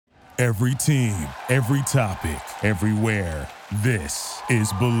Every team, every topic, everywhere. This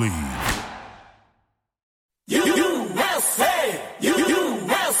is Believe. USA!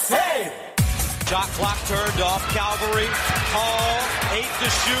 USA! Shot clock turned off. Calvary. Hall. 8 to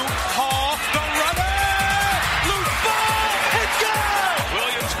shoot. Hall. The runner. Loose ball. And goal!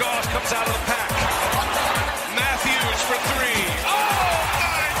 Williams Goss comes out of the pack. Matthews for 3. Oh,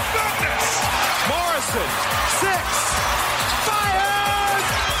 my goodness! Morrison. 6.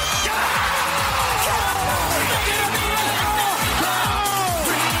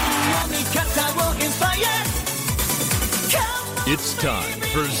 It's time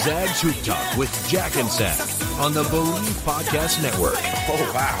for Zag's Hoop Talk with Jack and Zag on the Believe Podcast Network.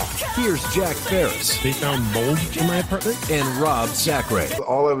 Oh, wow. Here's Jack Ferris. They found mold in my apartment? And Rob Zachary.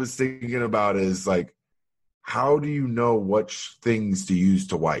 All I was thinking about is, like, how do you know which things to use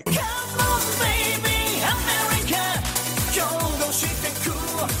to wipe?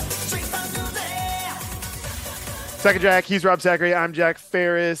 Second Jack, he's Rob Zachary. I'm Jack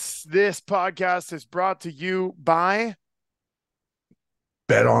Ferris. This podcast is brought to you by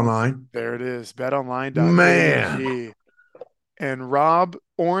Bet Online. There it is. BetOnline. Man. And Rob,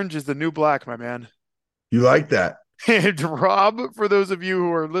 orange is the new black, my man. You like that? And Rob, for those of you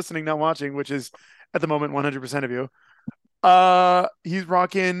who are listening, not watching, which is at the moment 100% of you, he's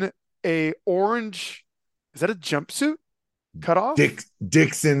rocking a orange. Is that a jumpsuit cutoff?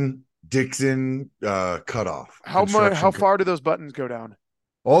 Dixon cutoff. How far do those buttons go down?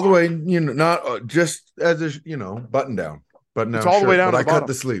 All the way, not just as a, button down. But no, it's all the way down. But to I the bottom. cut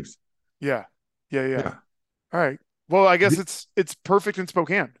the sleeves. Yeah. All right. Well, I guess it's perfect in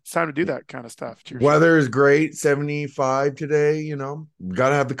Spokane. It's time to do that kind of stuff. Cheers. Weather is great. 75 today. Got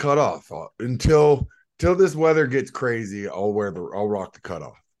to have the cutoff until this weather gets crazy. I'll rock the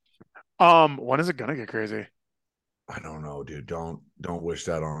cutoff. When is it gonna get crazy? I don't know, dude. Don't wish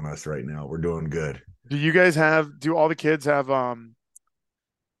that on us right now. We're doing good. Do all the kids have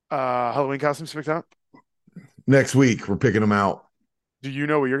Halloween costumes picked out? Next week, we're picking them out. Do you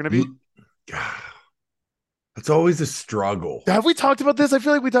know what you're going to be? It's always a struggle. Have we talked about this? I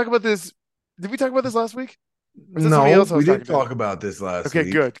feel like we talked about this. Did we talk about this last week? No, we didn't talk about this last week.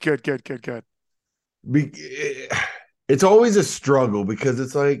 Okay, good. It's always a struggle because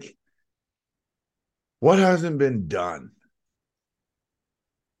it's like, what hasn't been done?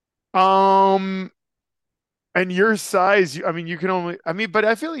 And your size, you can only, but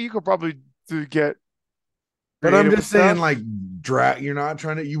I feel like you could probably get. But I'm just saying, like, you're not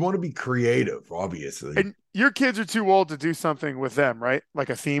trying to, you want to be creative, obviously. And your kids are too old to do something with them, right? Like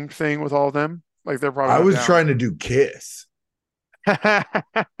a themed thing with all of them? Like they're probably. I was trying to do Kiss. They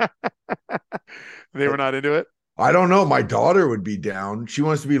were not into it? I don't know. My daughter would be down. She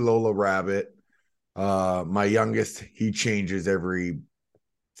wants to be Lola Rabbit. My youngest, he changes every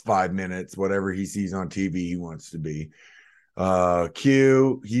 5 minutes. Whatever he sees on TV, he wants to be.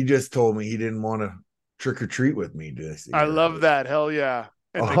 Q, he just told me he didn't want to trick or treat with me this year. I love that. Hell yeah.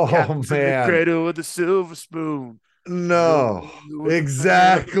 And the man. The cradle with the silver spoon. No,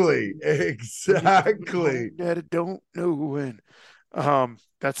 exactly. That I don't know when.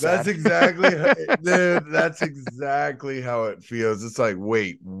 That's exactly dude, that's exactly how it feels. It's like,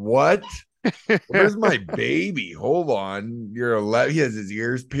 wait, what? Where's my baby? Hold on. You're 11. He has his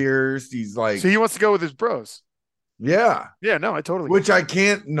ears pierced. He's like, so he wants to go with his bros. Yeah. No, I totally. Which I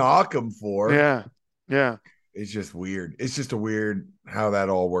can't knock him for. Yeah. It's just weird. It's just a weird how that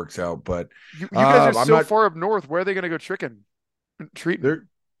all works out. But you guys are so far up north. Where are they going to go treating?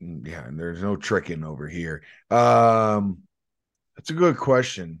 And there's no tricking over here. That's a good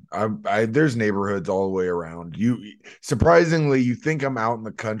question. There's neighborhoods all the way around. Surprisingly, you think I'm out in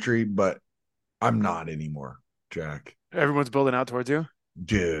the country, but I'm not anymore, Jack. Everyone's building out towards you,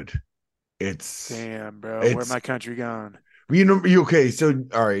 dude. Damn, bro. Where my country gone? Okay, so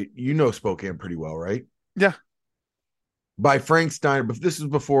all right, Spokane pretty well, right? Yeah. By Frank Steiner, but this is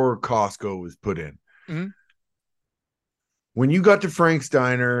before Costco was put in. Mm-hmm. When you got to Frank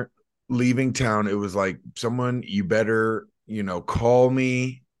Steiner leaving town, it was like, someone, you better, call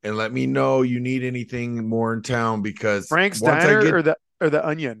me and let me know you need anything more in town, because Frank Steiner or the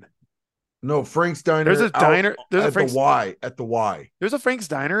Onion. No, Frank's Diner. There's a diner. There's at the Y. There's a Frank's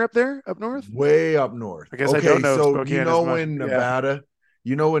Diner up there, up north. Way up north. I guess I don't know. So Spokane in Nevada,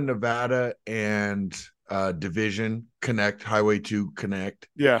 in Nevada and Division Connect, Highway 2 Connect.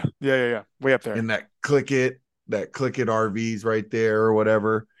 Yeah. Way up there. And that Click It RVs right there or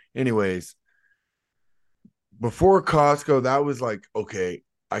whatever. Anyways, before Costco, that was like, okay,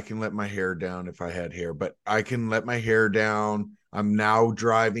 I can let my hair down if I had hair, but I can let my hair down. I'm now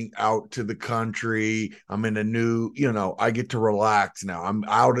driving out to the country. I'm in a new, I get to relax now. I'm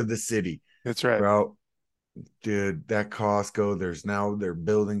out of the city. That's right. Bro, dude, that Costco, they're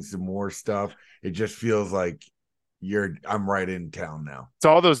building some more stuff. It just feels like I'm right in town now. It's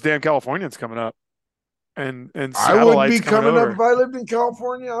all those damn Californians coming up. And I would be satellites coming up over. if I lived in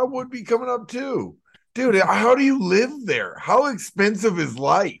California. I would be coming up too. Dude, how do you live there? How expensive is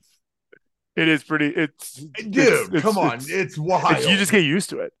life? It is pretty. Come on. It's wild. You just get used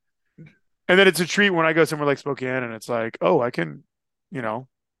to it. And then it's a treat when I go somewhere like Spokane and it's like, oh, I can,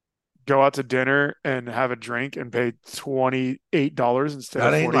 go out to dinner and have a drink and pay $28 instead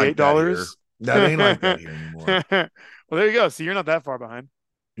of $48. That ain't like that here anymore. Well, there you go. See, you're not that far behind.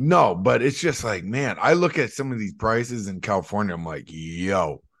 No, but it's just like, man, I look at some of these prices in California. I'm like,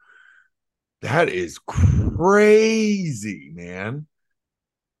 yo, that is crazy, man.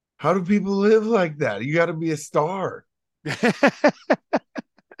 How do people live like that? You got to be a star.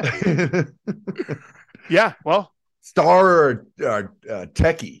 Yeah, well, star or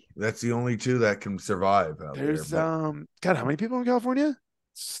techie. That's the only two that can survive out there's there. God, how many people in California?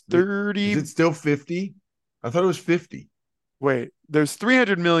 It's 30. Is it still 50? I thought it was 50. Wait, there's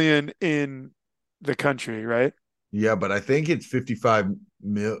 300 million in the country, right? Yeah, but I think it's 55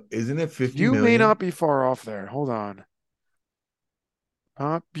 mil. Isn't it 50 You million? may not be far off there. Hold on.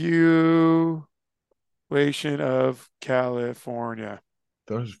 Population of California.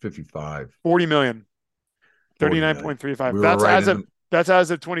 That was 55. 40 million. 39.35. We That's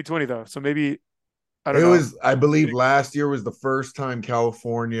as of 2020 though. So maybe I don't know. It was, I believe last year was the first time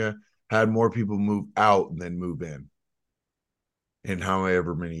California had more people move out than move in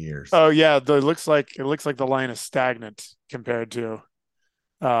however many years. Oh yeah, it looks like the line is stagnant compared to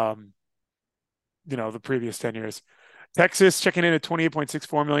the previous 10 years. Texas checking in at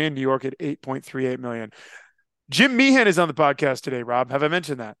 28.64 million, New York at 8.38 million. Jim Meehan is on the podcast today, Rob. Have I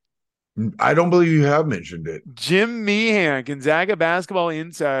mentioned that? I don't believe you have mentioned it. Jim Meehan, Gonzaga basketball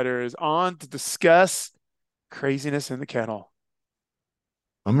insider, is on to discuss craziness in the kennel.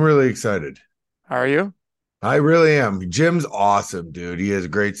 I'm really excited. Are you? I really am. Jim's awesome, dude. He has a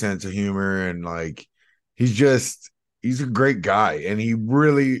great sense of humor and he's a great guy. And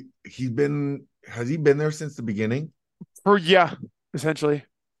has he been there since the beginning? Essentially.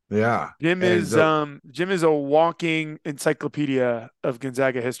 Yeah. Jim is a walking encyclopedia of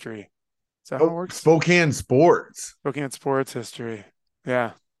Gonzaga history. Is that how it works? Spokane sports history.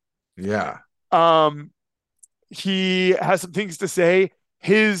 Yeah. Yeah. He has some things to say.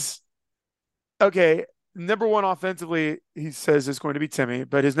 Number one offensively, he says is going to be Timmy,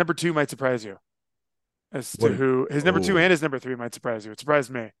 but his number two might surprise you. As to who his number two and his number three might surprise you. It surprised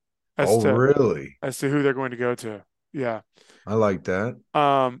me. Really? As to who they're going to go to. Yeah. I like that.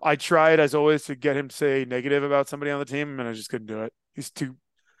 I tried as always to get him to say negative about somebody on the team, and I just couldn't do it.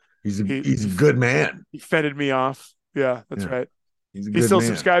 He's a good man. He fended me off. Yeah, that's right. He still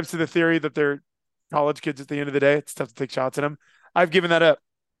subscribes to the theory that they're college kids at the end of the day. It's tough to take shots at him. I've given that up.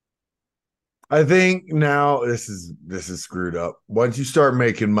 I think now this is screwed up. Once you start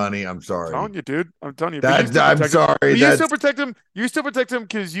making money, I'm sorry. I'm telling you, dude. I'm telling you. I'm sorry. You still protect him. You still protect him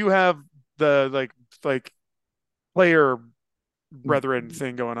because you have the like player brethren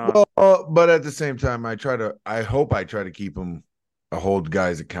thing going on. Well, but at the same time, I hope I try to keep him, hold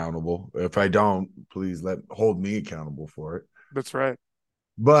guys accountable. If I don't, please hold me accountable for it. That's right.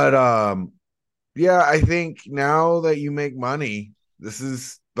 But yeah, I think now that you make money, this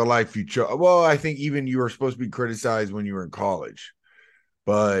is the life you chose. Well, I think even you were supposed to be criticized when you were in college,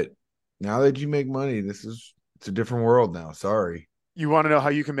 but now that you make money, it's a different world now. Sorry. You want to know how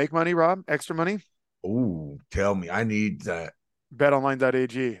you can make money, Rob? Extra money? Oh, tell me. I need that.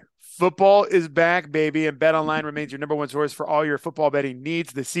 BetOnline.ag. Football is back, baby, and BetOnline remains your number one source for all your football betting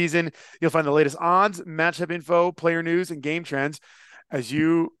needs this season. You'll find the latest odds, matchup info, player news, and game trends as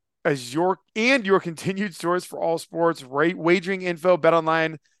your continued source for all sports wagering info.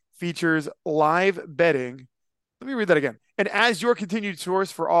 BetOnline features live betting. Let me read that again. And as your continued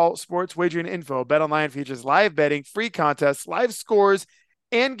source for all sports wagering info, BetOnline features live betting, free contests, live scores,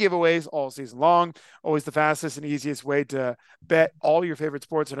 and giveaways all season long. Always the fastest and easiest way to bet all your favorite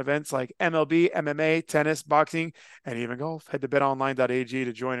sports and events like MLB, MMA, tennis, boxing, and even golf. Head to betonline.ag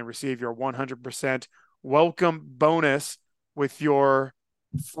to join and receive your 100% welcome bonus with your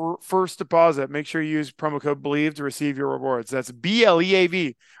first deposit. Make sure you use promo code BELIEVE to receive your rewards. That's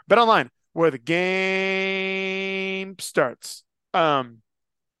BLEAV. BetOnline, where the game starts.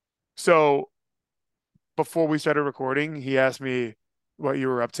 So before we started recording, he asked me what you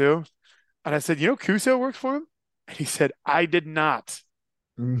were up to. And I said, Kuso works for him? And he said, I did not.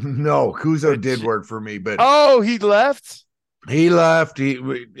 No, Kuzo did work for me, but Oh, he left? he left. It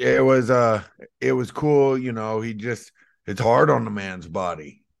was cool, it's hard on the man's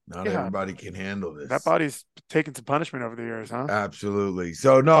body. Not Yeah. everybody can handle this. That body's taken some punishment over the years, huh? Absolutely.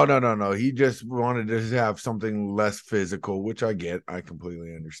 So no. He just wanted to have something less physical, which I get. I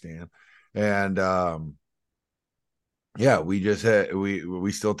completely understand. And yeah, we just had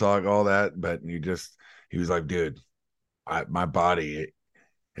we still talk all that, but he was like, dude, my body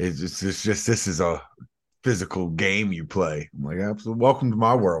it's just this is a physical game you play. I'm like, absolutely, welcome to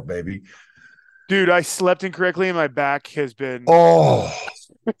my world, baby. Dude, I slept incorrectly and my back has been Oh,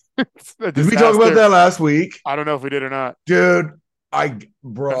 a did we talk about disaster. that last week? I don't know if we did or not. Dude,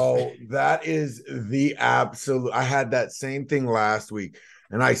 that is the absolute. I had that same thing last week,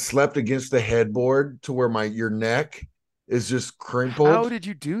 and I slept against the headboard to where your neck is just crinkled. How did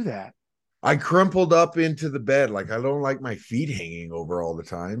you do that? I crumpled up into the bed. Like, I don't like my feet hanging over all the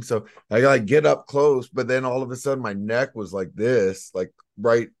time. So I like get up close, but then all of a sudden my neck was like this, like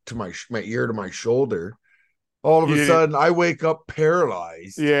right to my ear to my shoulder. All of a sudden I wake up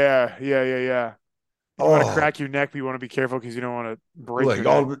paralyzed. Yeah. You want to crack your neck, but you want to be careful because you don't want to break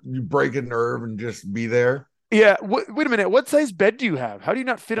your neck. You break a nerve and just be there. Yeah. Wait a minute. What size bed do you have? How do you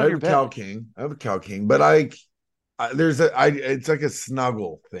not fit on your bed? I have a Cal King, but it's like a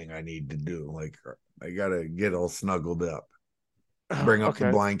snuggle thing I need to do. Like, I gotta get all snuggled up, bring up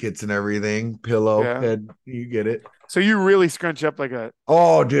the blankets and everything, pillow, head. You get it. So you really scrunch up like a.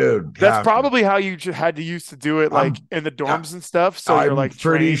 Oh, dude, that's probably how you had to used to do it, like in the dorms and stuff. So you're like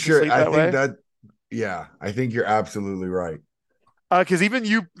pretty sure. I think that. Yeah, I think you're absolutely right. Because even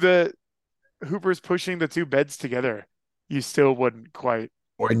the Hoopers pushing the two beds together, you still wouldn't quite.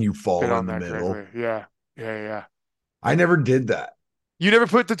 When you fall in the middle. Correctly. Yeah. I never did that. You never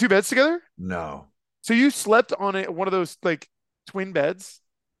put the two beds together? No. So you slept on one of those like twin beds?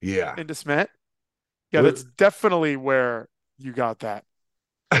 Yeah. In Desmet? Yeah, that's definitely where you got that.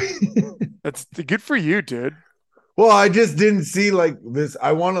 That's good for you, dude. Well, I just didn't see like this.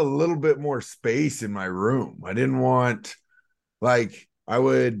 I want a little bit more space in my room. I didn't want I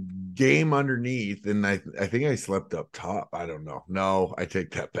would game underneath, and I think I slept up top. I don't know. No, I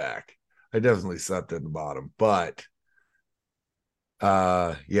take that back. I definitely slept at the bottom, but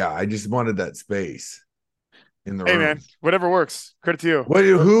yeah, I just wanted that space in the room. Hey man, whatever works. Credit to you.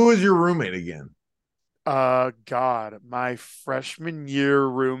 Who was your roommate again? God, my freshman year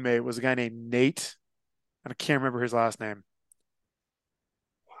roommate was a guy named Nate, and I can't remember his last name.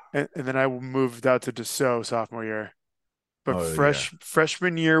 And then I moved out to DeSoto sophomore year. But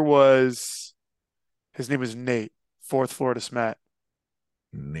freshman year his name was Nate, 4th floor Desmet.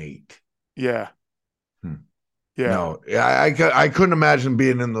 Nate. Yeah. Yeah. No, I couldn't imagine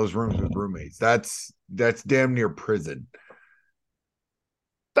being in those rooms with roommates. That's damn near prison.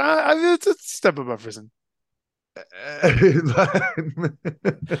 It's a step above prison.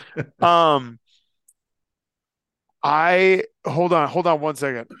 Hold on 1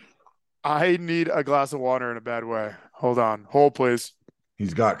 second. I need a glass of water in a bad way. Hold on. Hold, please.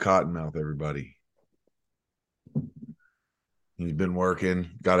 He's got cotton mouth, everybody. He's been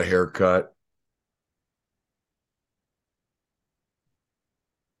working, got a haircut.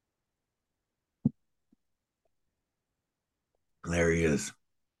 There he is.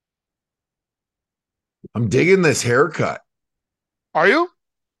 I'm digging this haircut. Are you?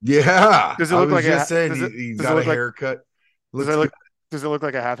 Yeah. Does it look like he's got a haircut? Does it look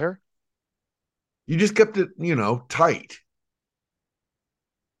like I have hair? You just kept it, tight.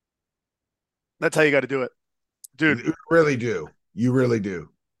 That's how you got to do it, dude. You really do. You really do.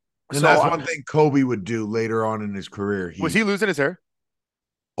 And that's one thing Kobe would do later on in his career. Was he losing his hair?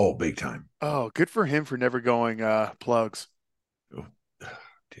 Oh, big time. Oh, good for him for never going plugs. Oh,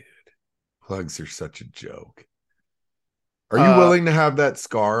 dude, plugs are such a joke. Are you willing to have that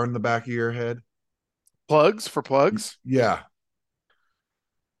scar on the back of your head? Plugs for plugs? Yeah.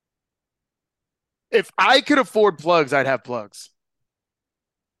 If I could afford plugs, I'd have plugs.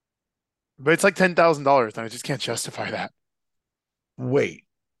 But it's like $10,000, and I just can't justify that. Wait.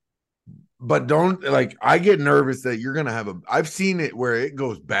 But don't, I get nervous that you're going to have I've seen it where it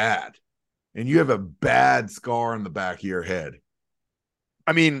goes bad, and you have a bad scar on the back of your head.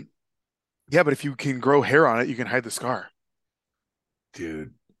 I mean, yeah, but if you can grow hair on it, you can hide the scar.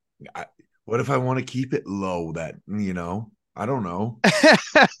 Dude, what if I want to keep it low I don't know.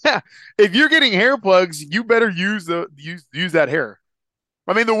 If you're getting hair plugs, you better use that hair.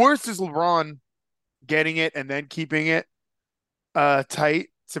 I mean, the worst is LeBron getting it and then keeping it tight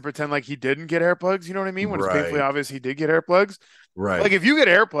to pretend like he didn't get hair plugs. You know what I mean? When it's painfully obvious he did get hair plugs. Right. Like if you get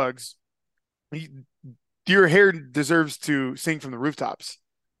hair plugs, your hair deserves to sing from the rooftops.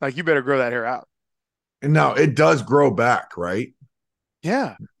 Like you better grow that hair out. And now it does grow back, right?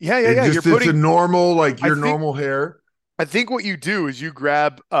 Yeah. It's a normal, like your normal hair. I think what you do is you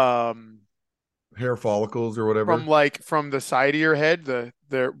grab Hair follicles or whatever. from the side of your head, the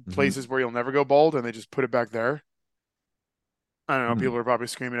places where you'll never go bald, and they just put it back there. I don't know. People are probably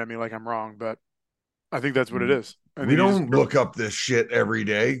screaming at me like I'm wrong, but I think that's what it is. We don't look up this shit every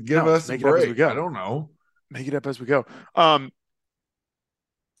day. Give us a break. I don't know. Make it up as we go.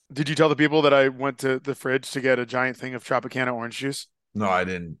 Did you tell the people that I went to the fridge to get a giant thing of Tropicana orange juice? No, I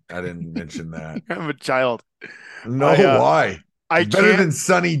didn't mention that. I'm a child. No, why? It's better than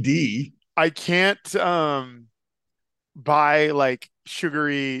Sunny D. I can't buy like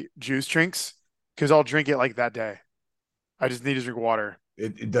sugary juice drinks because I'll drink it like that day. I just need to drink water.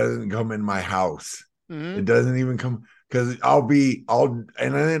 It doesn't come in my house. Mm-hmm. It doesn't even come because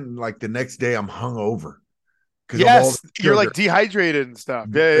and then like the next day I'm hungover. Yes, you're like dehydrated and stuff.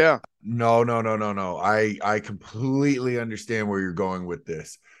 Yeah. No. I completely understand where you're going with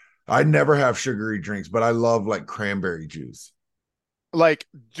this. I never have sugary drinks, but I love like cranberry juice. Like,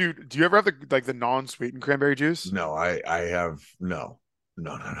 dude, do you ever have the non-sweetened cranberry juice? No, I have no.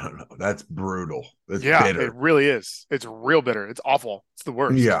 That's brutal. It's bitter. It really is. It's real bitter. It's awful. It's the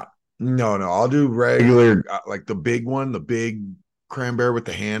worst. Yeah. No. I'll do regular, like the big one, the big cranberry with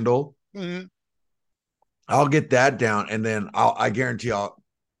the handle. Mm-hmm. I'll get that down, and then I guarantee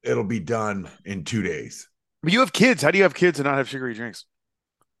it'll be done in 2 days. But you have kids. How do you have kids and not have sugary drinks?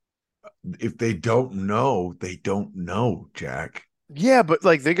 If they don't know, they don't know, Jack. Yeah, but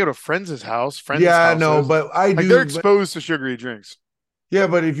like they go to friends' houses. Yeah, no, but I do. They're exposed to sugary drinks. Yeah,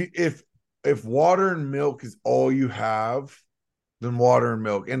 but if water and milk is all you have, then water and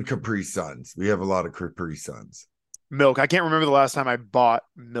milk and Capri Suns. We have a lot of Capri Suns. Milk. I can't remember the last time I bought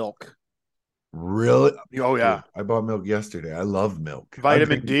milk. Really? Oh yeah. I bought milk yesterday. I love milk.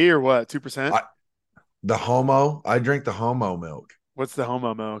 Vitamin D or what? 2%? The Homo. I drink the Homo milk. What's the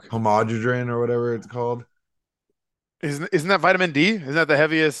Homo milk? Homodrodin or whatever it's called. Isn't that vitamin D? Isn't that the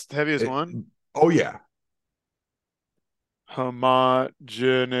heaviest one? Oh yeah.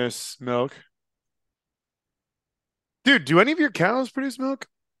 Homogeneous milk. Dude, do any of your cows produce milk?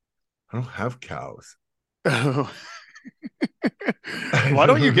 I don't have cows. Why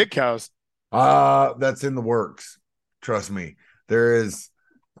don't you get cows? That's in the works. Trust me. There is,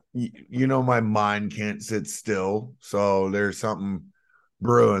 my mind can't sit still. So there's something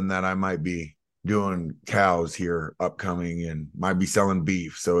brewing that I might be doing cows here upcoming and might be selling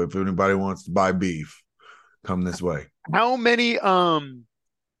beef. So if anybody wants to buy beef, come this way. How many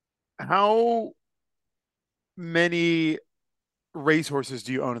racehorses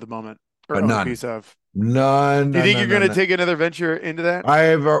do you own at the moment? Or own none. A piece of? None. Do you think you're going to take another venture into that? I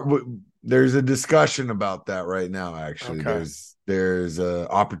have. There's a discussion about that right now. Actually, okay. There's a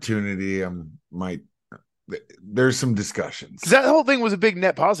opportunity. There's some discussions. That whole thing was a big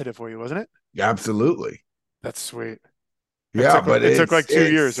net positive for you, wasn't it? Absolutely. That's sweet. It took like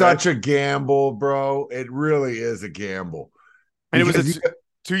 2 years. Such a gamble, bro. It really is a gamble. And it was a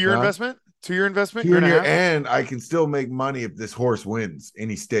 2-year investment. 2-year investment. And I can still make money if this horse wins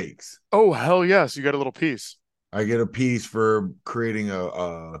any stakes. Oh hell yes! You got a little piece. I get a piece for creating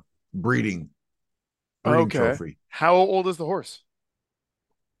a breeding trophy. How old is the horse?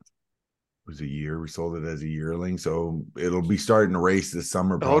 It was a year. We sold it as a yearling, so it'll be starting to race this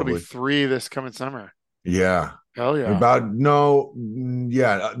summer. Probably. It'll be 3 this coming summer. Yeah. Hell yeah.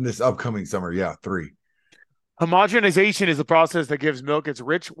 This upcoming summer. Yeah, 3. Homogenization is the process that gives milk its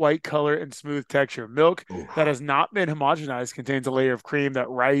rich white color and smooth texture. Milk that has not been homogenized contains a layer of cream that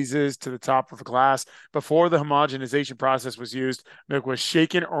rises to the top of a glass. Before the homogenization process was used, milk was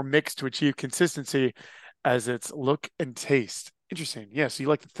shaken or mixed to achieve consistency as its look and taste. Interesting. Yeah, so you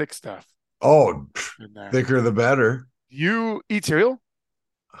like the thick stuff. Oh, thicker the better. You eat cereal?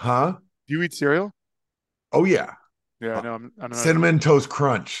 Huh? Do you eat cereal? Oh, yeah. Yeah, no, I'm not. Cinnamon Toast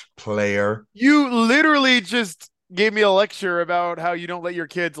Crunch, player. You literally just gave me a lecture about how you don't let your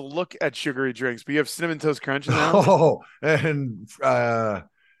kids look at sugary drinks, but you have Cinnamon Toast Crunch in there. Oh, and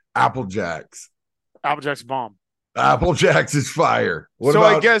Apple Jacks. Apple Jacks bomb. Apple Jacks is fire.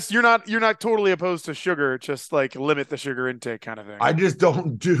 I guess you're not totally opposed to sugar, just like limit the sugar intake kind of thing. I just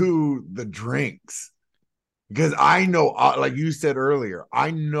don't do the drinks. Because I know, like you said earlier,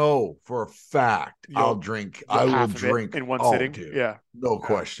 I know for a fact I will drink in one sitting. Dude. Yeah, no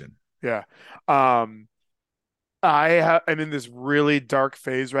question. Yeah, I'm in this really dark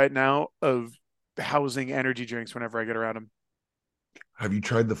phase right now of housing energy drinks whenever I get around them. Have you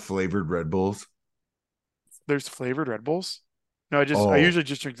tried the flavored Red Bulls? There's flavored Red Bulls. No, I usually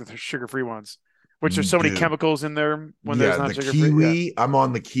just drink the sugar-free ones. which there's so many Dude. chemicals in there when Yeah, there's not the sugar kiwi. free. Yeah. I'm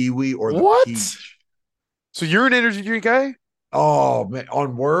on the kiwi or the What? peach. So you're an energy drink guy? Oh man, at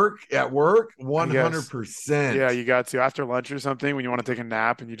work, I 100%. Yeah, you got to after lunch or something when you want to take a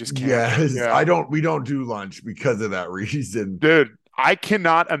nap and you just can't. Yes, Yeah. we don't do lunch because of that reason. Dude, I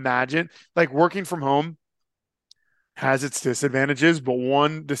cannot imagine like working from home has its disadvantages, but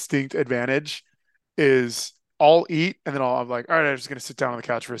one distinct advantage is I'll eat and then I'm like, all right, I'm just gonna sit down on the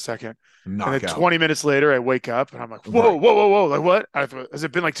couch for a second. And then Knockout. 20 minutes later, I wake up and I'm like, whoa, Right. whoa, whoa, whoa. Like what? Has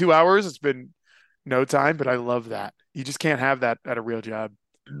it been like 2 hours? It's been no time, but I love that. You just can't have that at a real job.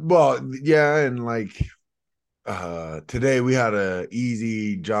 Well, yeah, and like today we had a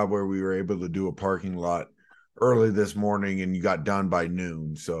easy job where we were able to do a parking lot early this morning and you got done by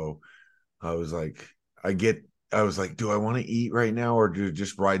noon. So I was like, do I want to eat right now or do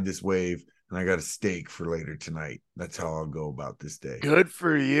just ride this wave? And I got a steak for later tonight. That's how I'll go about this day. Good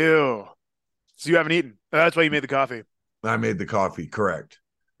for you. So you haven't eaten. That's why you made the coffee. I made the coffee, correct.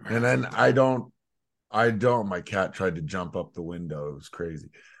 And then I don't, my cat tried to jump up the window. It was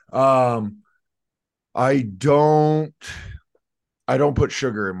crazy. I don't put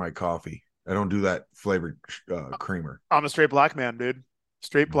sugar in my coffee. I don't do that flavored creamer. I'm a straight black man, dude.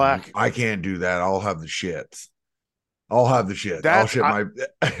 Straight black. I can't do that. I'll have the shits. I'll shit my.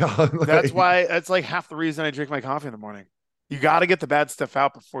 That's why that's like half the reason I drink my coffee in the morning. You got to get the bad stuff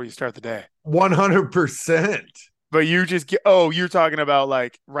out before you start the day. 100%. But you just get, oh, you're talking about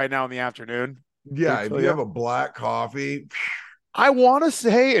like right now in the afternoon. Yeah, if you have a black coffee, I want to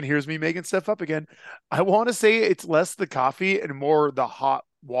say, and here's me making stuff up again. I want to say it's less the coffee and more the hot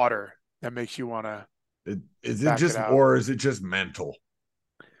water that makes you want to. is it just, or is it just mental?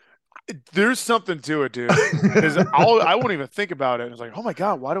 There's something to it, dude. Because I won't even think about it. It's like, oh my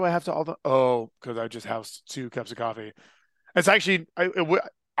god, why do I have to because I just have 2 cups of coffee. It's actually I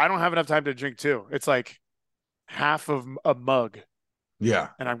don't have enough time to drink 2. It's like half of a mug. Yeah,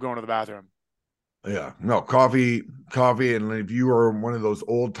 and I'm going to the bathroom. Yeah, no coffee, and if you are one of those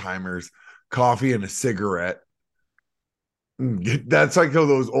old timers, coffee and a cigarette. That's like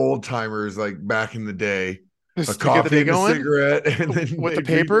those old timers, like back in the day. Just a coffee and a cigarette, and then with the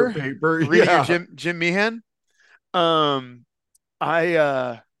paper. Reading yeah, your Jim Meehan.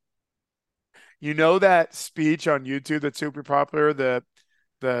 You know that speech on YouTube that's super popular, the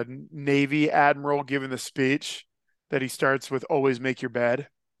Navy admiral giving the speech that he starts with "Always make your bed."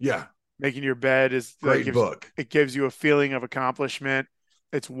 Yeah, making your bed is great book. It gives you a feeling of accomplishment.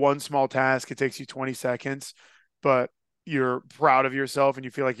 It's one small task. It takes you 20 seconds, but you're proud of yourself and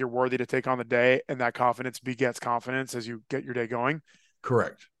you feel like you're worthy to take on the day. And that confidence begets confidence as you get your day going.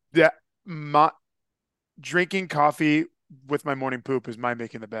 Correct. Yeah. Drinking coffee with my morning poop is my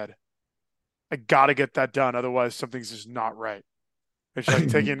making the bed. I got to get that done. Otherwise something's just not right. It's like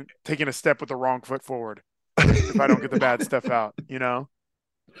taking a step with the wrong foot forward. If I don't get the bad stuff out, you know?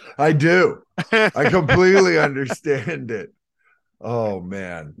 I do. I completely understand it. Oh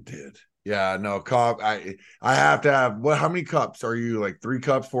man, dude. Yeah, no, I have to have how many cups are you, like 3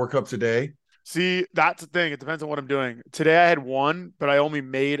 cups, 4 cups a day? See, that's the thing. It depends on what I'm doing. Today I had 1, but I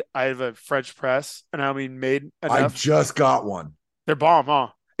have a French press and I only made enough. I just got one. They're bomb, huh?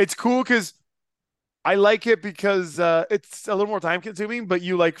 It's cool because I like it because it's a little more time consuming, but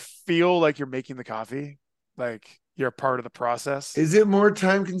you like feel like you're making the coffee. Like you're a part of the process. Is it more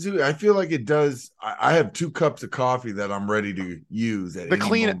time consuming? I feel like it does. I have 2 cups of coffee that I'm ready to use at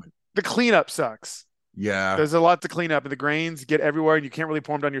any moment. The cleanup sucks. Yeah. There's a lot to clean up, and the grains get everywhere, and you can't really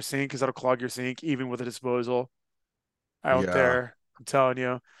pour them down your sink because that'll clog your sink, even with a disposal out there. I'm telling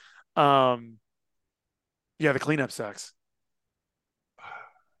you. Yeah, the cleanup sucks.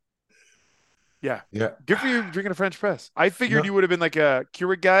 Yeah. Yeah. Good for you drinking a French press. I figured you would have been like a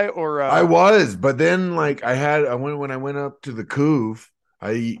Keurig guy or I was, but then like when I went up to the Couve,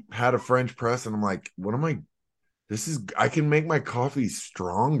 I had a French press and I'm like, what am I? I can make my coffee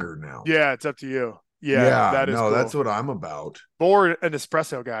stronger now. Yeah, it's up to you. Yeah, that is cool. That's what I'm about. Or an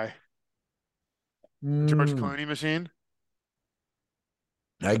espresso guy. George Clooney machine.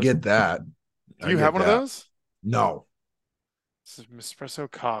 I get that. Do you have one of those? No. Espresso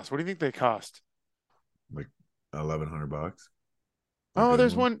cost. What do you think they cost? Like $1,100. Oh,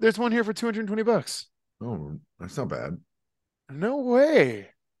 there's one here for $220. Oh, that's not bad. No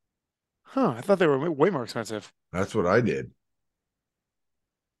way. Huh, I thought they were way more expensive. That's what I did.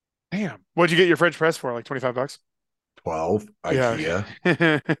 Damn. What'd you get your French press for? Like $25? 12. Yeah.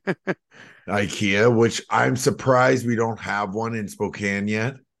 IKEA. IKEA, which I'm surprised we don't have one in Spokane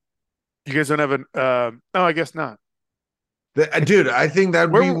yet. You guys don't have an no, I guess not. Dude, I think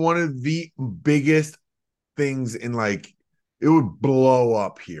that'd be one of the biggest things in, like, it would blow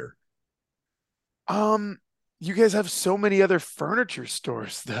up here. You guys have so many other furniture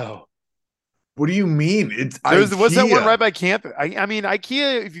stores though. What do you mean? It's What's that one IKEA. right by campus? I mean,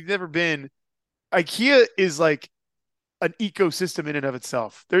 IKEA, if you've never been, IKEA is like an ecosystem in and of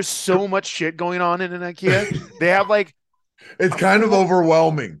itself. There's so much shit going on in an IKEA. They have like It's kind of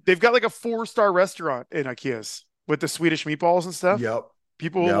overwhelming. they've got like a 4-star restaurant in IKEA's with the Swedish meatballs and stuff. Yep.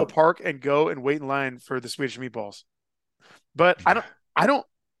 People will park and go and wait in line for the Swedish meatballs. But don't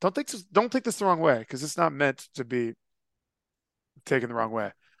take this the wrong way, because it's not meant to be taken the wrong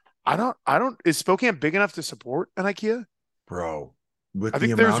way. Is Spokane big enough to support an IKEA? Bro, with I the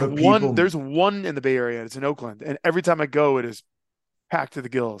think there's amount of people, there's one in the Bay Area. It's in Oakland, and every time I go, it is packed to the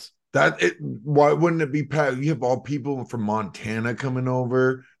gills. why wouldn't it be packed? You have all people from Montana coming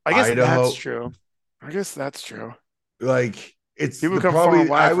over. I guess Idaho. that's true. I guess that's true. Like, it's People come far and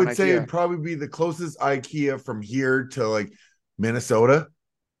wide I from would say IKEA. it'd probably be the closest IKEA from here to like Minnesota.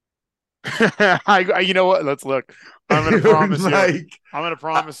 You know what? Let's look. I'm gonna promise you. Like, I'm gonna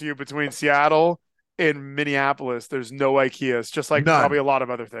promise you, between Seattle and Minneapolis, there's no IKEAs, just like None. probably a lot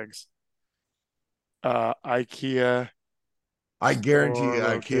of other things. IKEA. I guarantee you, Store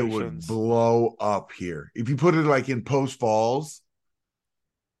IKEA would locations. blow up here if you put it like in Post Falls.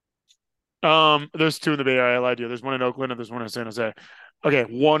 There's 2 in the Bay Area. I lied to you. There's one in Oakland and there's one in San Jose. Okay,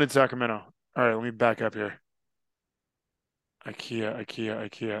 1 in Sacramento. All right, let me back up here.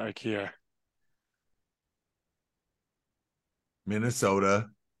 IKEA. Minnesota.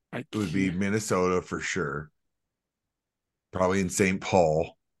 It would be IKEA. Minnesota for sure. Probably in St.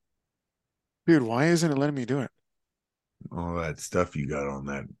 Paul. Dude, why isn't it letting me do it? All that stuff you got on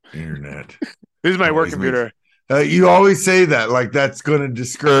that internet. This is my work Always computer. You always say that like that's going to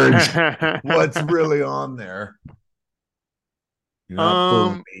discourage what's really on there. You're not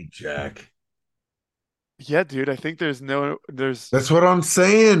fooling me, Jack. Yeah, dude. I think there's. That's what I'm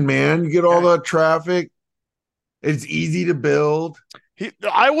saying, man. You get all that traffic. It's easy to build.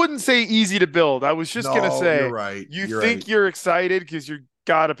 I wouldn't say easy to build. I was just gonna say, you're right. You think you're excited because you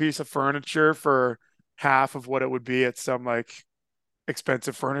got a piece of furniture for half of what it would be at some like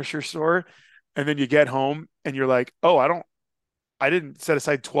expensive furniture store, and then you get home and you're like, oh, I didn't set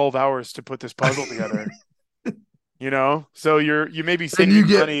aside 12 hours to put this puzzle together. So you may be saving you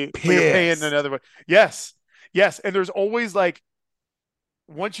get money, but you're paying pissed. another way. Yes, and there's always like,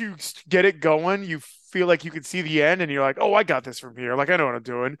 once you get it going, you feel like you can see the end, and you're like, oh, I got this from here. Like, I know what I'm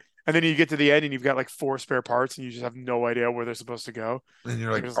doing. And then you get to the end, and you've got like 4 spare parts, and you just have no idea where they're supposed to go. And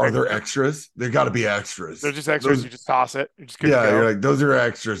you're like, Just are like- there extras? There got to be extras. They're just extras. Those- You just toss it. You're just good to yeah, go. you're like, those are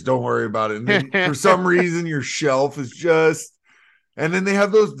extras. Don't worry about it. And then for some reason, your shelf is just. And then they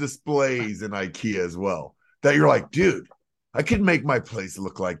have those displays in IKEA as well that you're like, dude, I could make my place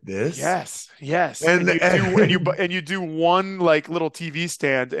look like this. Yes. And You do one like little TV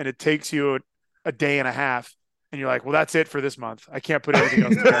stand, and it takes you a day and a half, and you're like, well, that's it for this month. I can't put anything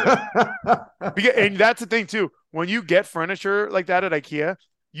else together. And that's the thing too. When you get furniture like that at IKEA,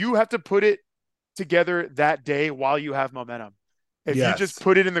 you have to put it together that day while you have momentum. If you just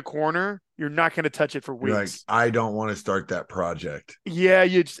put it in the corner, you're not going to touch it for weeks. You're like, I don't want to start that project. Yeah,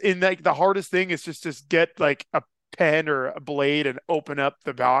 the hardest thing is just get like a pen or a blade and open up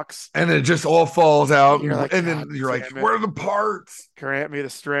the box. And it just all falls out. You're like, and then God you're like, damn it. where are the parts? Grant me the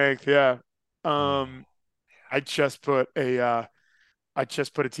strength. Yeah. I just put a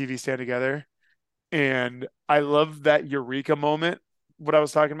TV stand together, and I love that eureka moment. What I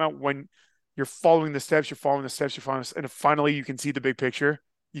was talking about, when you're following the steps, and finally you can see the big picture.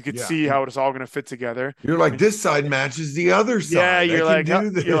 You can see how it's all going to fit together. You're like, this side matches the other side. Yeah, you're like,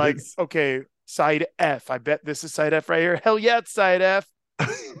 you're like, okay, side F. I bet this is side F right here. Hell yeah, it's side F.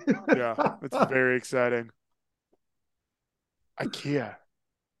 Yeah, it's very exciting. IKEA.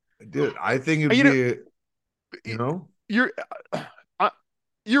 Dude, I think it'd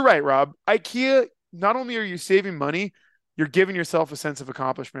You're right, Rob. IKEA, not only are you saving money, you're giving yourself a sense of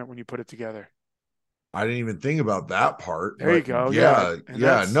accomplishment when you put it together. I didn't even think about that part. There you go. Yeah.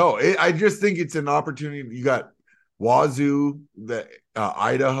 Yeah. No, I just think it's an opportunity. You got Wazoo, the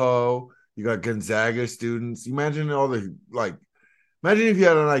Idaho, you got Gonzaga students. Imagine imagine if you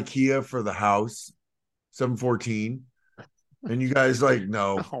had an IKEA for the house, 714, and you guys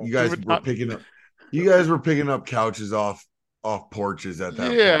you guys were picking up couches off porches at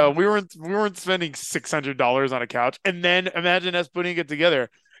that point. we weren't spending $600 on a couch. And then imagine us putting it together.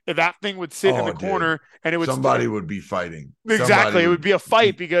 If that thing would sit in the corner, and it would somebody would be fighing. Exactly. It would be a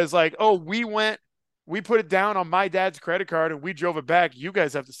fight because we put it down on my dad's credit card and we drove it back. You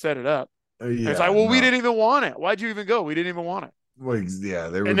guys have to set it up. It's like, we didn't even want it. Why'd you even go? We didn't even want it. Well,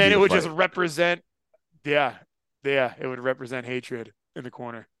 yeah. And then it would just represent, it would represent hatred in the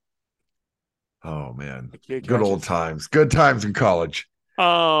corner. Oh man, Kid good old catches. times. Good times in college.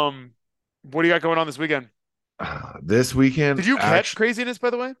 What do you got going on this weekend? This weekend, Did you catch actually, craziness, by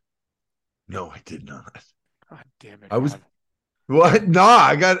the way? no, I did not. God damn it. I was Rob. what? No,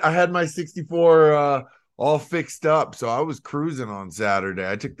 I had my 64 all fixed up, so I was cruising on Saturday.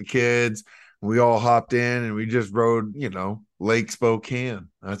 I took the kids, we all hopped in, and we just rode, Lake Spokane.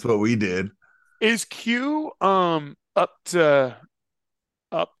 That's what we did. Is Q up to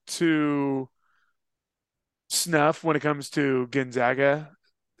snuff when it comes to Gonzaga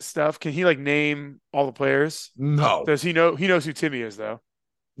stuff? Can he like name all the players? No, Does he know? He knows who Timmy is though.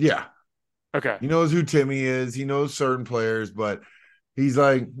 yeah, Okay. he knows who Timmy is. He knows certain players, but he's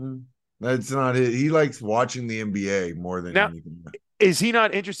like, that's not it. He likes watching the NBA more than Now, anything. is he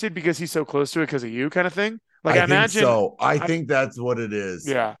not interested because he's so close to it because of you kind of thing? Like I I think imagine so. I think that's what it is.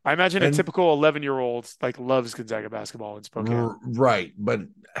 yeah, I imagine a And typical 11-year-old like loves Gonzaga basketball in Spokane. right, but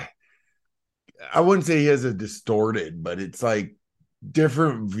I wouldn't say he has a distorted, but it's like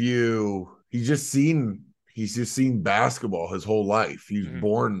different view. He's just seen basketball his whole life. He was Mhm.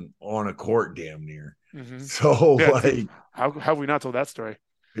 born on a court damn near. Mhm. So Yeah, like how have we not told that story?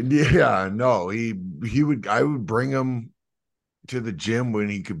 yeah, no, I would bring him to the gym when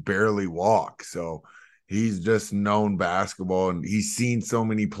he could barely walk. So he's just known basketball and he's seen so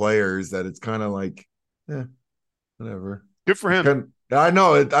many players that it's kind of like, whatever. Good for him. I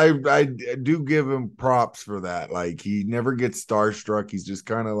know it. I do give him props for that. Like he never gets starstruck. He's just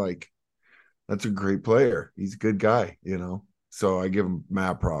kind of like, that's a great player. He's a good guy, So I give him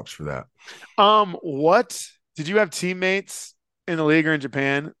mad props for that. What did you have teammates in the league or in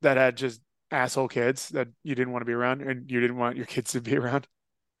Japan that had just asshole kids that you didn't want to be around and you didn't want your kids to be around?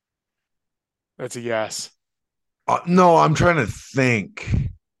 That's a yes. No, I'm trying to think.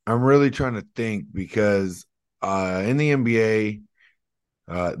 I'm really trying to think because in the NBA,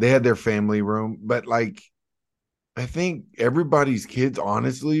 they had their family room, but like I think everybody's kids,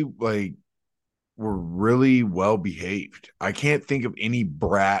 honestly, like were really well behaved. I can't think of any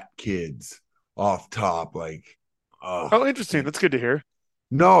brat kids off top. Like, Oh, interesting. That's good to hear.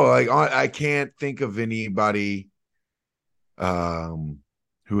 no, like I can't think of anybody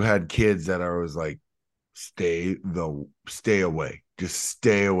who had kids that I was like, stay away. Just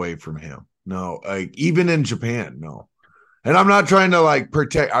stay away from him. No, like even in Japan, no. And I'm not trying to like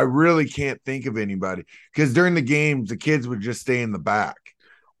protect. I really can't think of anybody because during the games, the kids would just stay in the back.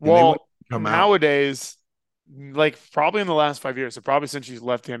 Well, come out. nowadays, like probably in the last 5 years, so probably since she's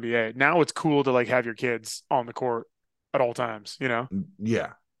left the NBA, now it's cool to like have your kids on the court at all times,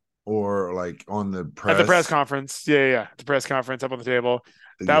 Yeah. Or like on the At the press conference. Yeah. At the press conference up on the table.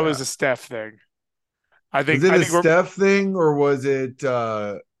 That was a Steph thing. I think. Was it a Steph thing or was it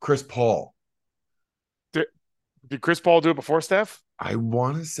Chris Paul? Did Chris Paul do it before Steph? I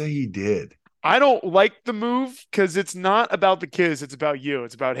want to say he did. I don't like the move because it's not about the kids. It's about you.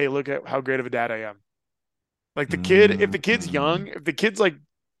 It's about, hey, look at how great of a dad I am. Like the kid, if the kid's young, if the kid's like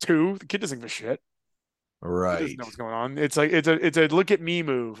 2, the kid doesn't give a shit. Right. He doesn't know what's going on. It's like it's a look at me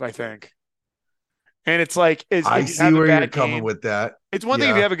move, I think. And it's like I see where you're coming with that. It's one thing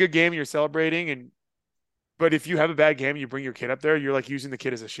if you have a good game and you're celebrating, but if you have a bad game and you bring your kid up there, you're like using the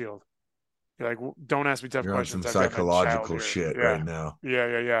kid as a shield. You're like, well, don't ask me tough You're on questions. some psychological shit right now.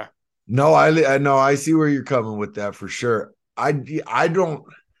 Yeah. No, I know. I see where you're coming with that for sure. I don't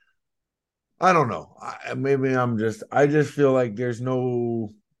know. I just feel like there's no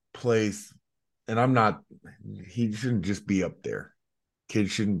place, and I'm not. He shouldn't just be up there.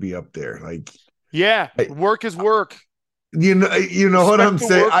 Kids shouldn't be up there. Like, yeah, work is work. You know what I'm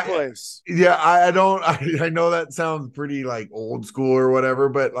saying? I don't. I know that sounds pretty like old school or whatever,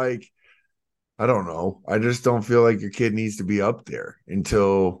 but like, I don't know. I just don't feel like your kid needs to be up there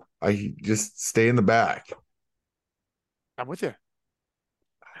until I just stay in the back. I'm with you.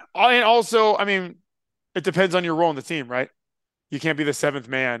 And also, I mean, it depends on your role in the team, right? You can't be the 7th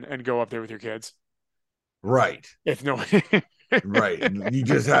man and go up there with your kids. Right. If no right. You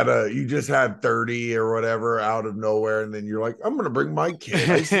just had 30 or whatever out of nowhere, and then you're like, I'm gonna bring my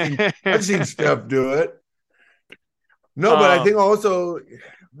kid. I've seen Steph do it. No, but I think also, I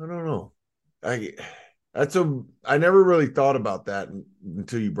don't know. I never really thought about that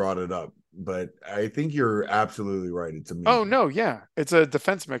until you brought it up. But I think you're absolutely right. It's a meme. Oh no, yeah. It's a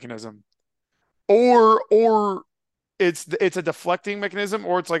defense mechanism. Or it's a deflecting mechanism,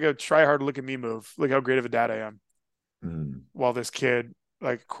 or it's like a try hard look at me move. Look how great of a dad I am. While this kid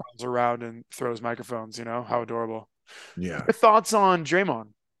like crawls around and throws microphones, how adorable. Yeah. Your thoughts on Draymond?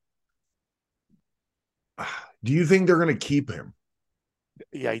 Do you think they're gonna keep him?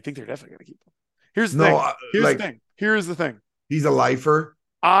 Yeah, you think they're definitely gonna keep him. Here's the thing. Here's the thing. He's a lifer.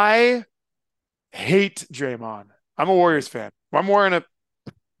 hate Draymond. I'm a Warriors fan. I'm wearing a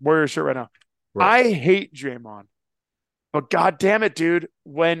Warriors shirt right now. Right. I hate Draymond. But God damn it, dude,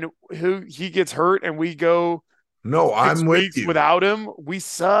 when he gets hurt and we go No, 6 I'm with weeks you. without him, we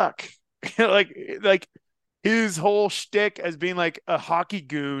suck. like his whole shtick as being like a hockey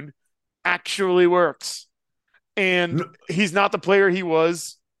goon actually works. And he's not the player he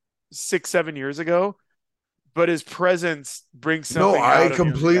was 6-7 years ago, but his presence brings something No, out I of you.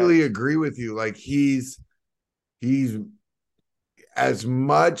 completely agree with you. Like he's as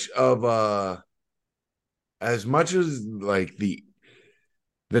much as like the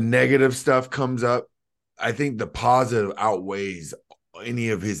negative stuff comes up, I think the positive outweighs any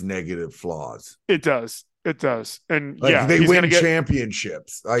of his negative flaws. It does. And Like yeah, they win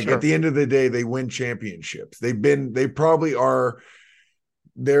championships. Like Sure. at the end of the day, they win championships. They probably are.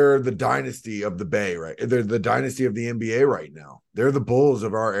 They're the dynasty of the Bay, right? They're the dynasty of the NBA right now. They're the Bulls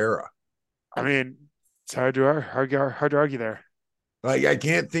of our era. I mean, it's hard to argue there. Like I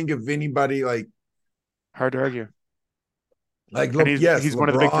can't think of anybody like Hard to argue. Like, And he's one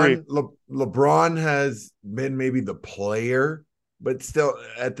of the big three. LeBron has been maybe the player, but still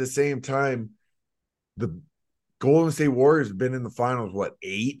at the same time, the Golden State Warriors have been in the finals,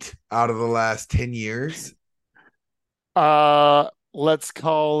 8 out of the last 10 years? Let's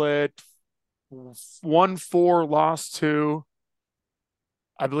call it 1-4 lost to,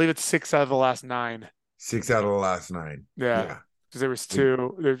 I believe it's 6 out of the last 9. 6 out of the last 9. Yeah. Because there was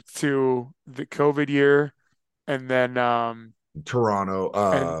two the COVID year, and then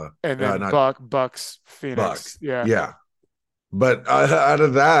Toronto, and then Bucks, Phoenix. Bucks. Yeah. Yeah. But out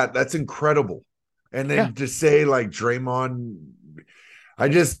of that's incredible. And then to say like Draymond, I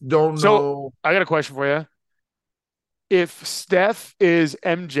just don't know. So I got a question for you. If Steph is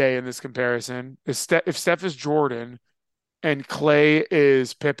MJ in this comparison, if Steph is Jordan and Clay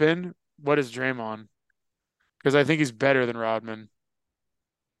is Pippen, what is Draymond? Because I think he's better than Rodman.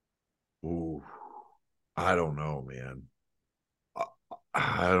 Ooh, I don't know, man.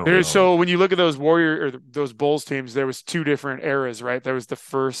 I don't know. So when you look at those those Bulls teams, there was 2 different eras, right? There was the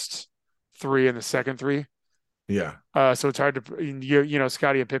first 3 and the second 3. Yeah. So it's hard to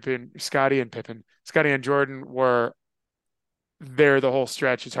Scottie and Jordan were there the whole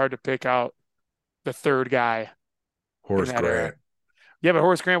stretch. It's hard to pick out the third guy. Horace Grant. Era. Yeah, but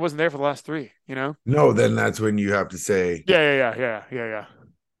Horace Grant wasn't there for the last 3, No, then that's when you have to say Yeah.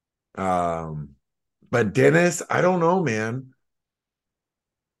 But Dennis, I don't know, man.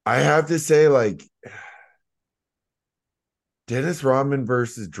 I have to say, like, Dennis Rodman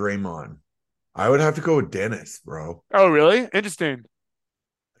versus Draymond. I would have to go with Dennis, bro. Oh, really? Interesting.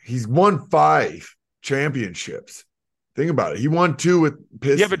 He's won 5 championships. Think about it. He won 2 with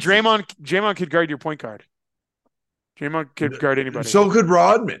Pistons. Yeah, but Draymond could guard your point guard. Draymond could guard anybody. So could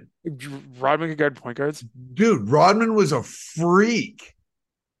Rodman. Rodman could guard point guards. Dude, Rodman was a freak.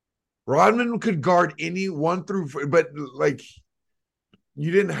 Rodman could guard any 1 through 4, but like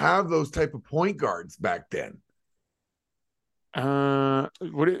you didn't have those type of point guards back then.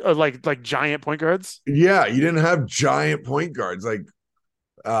 Like giant point guards? Yeah, you didn't have giant point guards. Like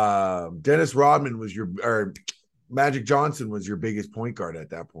Dennis Rodman was or Magic Johnson was your biggest point guard at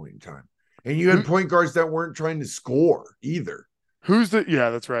that point in time. And you had point guards that weren't trying to score either.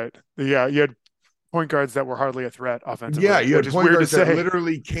 Yeah, that's right. Yeah, you had point guards that were hardly a threat offensively. Yeah, you had point guards that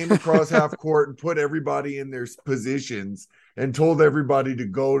literally came across half court and put everybody in their positions and told everybody to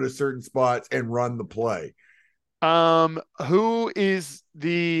go to certain spots and run the play. Who is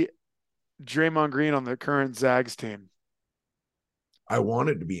the Draymond Green on the current Zags team? I want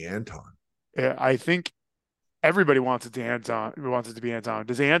it to be Anton. Yeah, I think everybody wants it to Anton. Wants it to be Anton.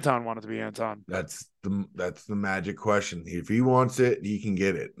 Does Anton want it to be Anton? That's the magic question. If he wants it, he can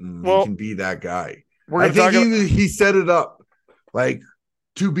get it. He can be that guy. I think he set it up like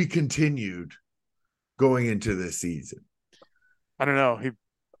to be continued going into this season. I don't know. He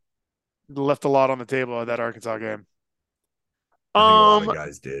left a lot on the table at that Arkansas game. I think a lot of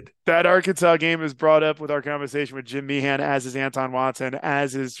guys did. That Arkansas game is brought up with our conversation with Jim Meehan, as is Anton Watson,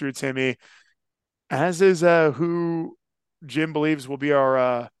 as is Drew Timme, as is who Jim believes will be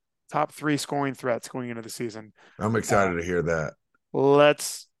our top 3 scoring threats going into the season. I'm excited to hear that.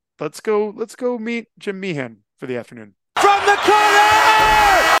 Let's go meet Jim Meehan for the afternoon. From the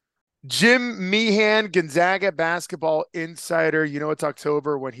corner! Jim Meehan, Gonzaga basketball insider. You know it's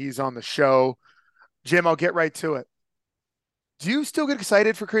October when he's on the show. Jim, I'll get right to it. Do you still get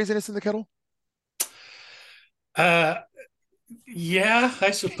excited for Craziness in the Kettle? Yeah,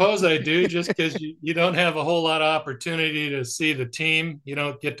 I suppose I do, just because you don't have a whole lot of opportunity to see the team. You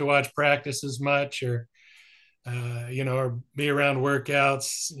don't get to watch practice as much, or or be around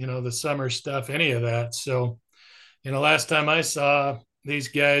workouts, the summer stuff, any of that. So, last time I saw these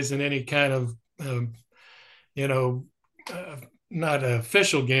guys in any kind of, you know, not an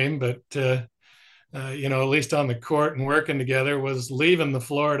official game, but, at least on the court and working together, was leaving the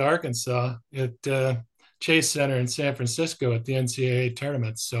floor at Arkansas at Chase Center in San Francisco at the NCAA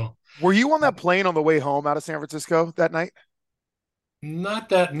tournament. So, were you on that plane on the way home out of San Francisco that night? not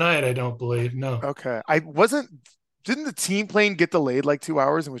that night, I don't believe. No. Okay. Didn't the team plane get delayed like 2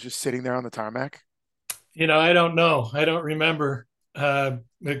 hours and was just sitting there on the tarmac? I don't know. I don't remember.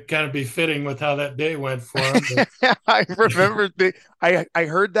 It kind of be fitting with how that day went for him. I remember I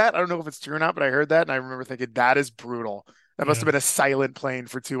heard that. I don't know if it's true or not, but I heard that and I remember thinking that is brutal. That must have been a silent plane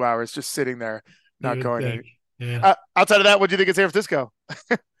for 2 hours, just sitting there, not going anywhere. Yeah. Outside of that, what do you think of San Francisco?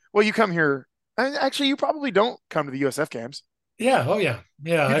 Well, you come here. Actually, you probably don't come to the USF games. Yeah. Oh, yeah.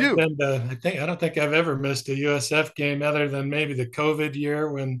 Yeah. You do. I don't think I've ever missed a USF game other than maybe the COVID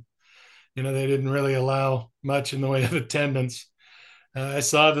year when, they didn't really allow much in the way of attendance. I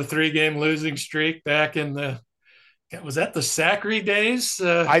saw the 3-game losing streak back in was that the Sackery days?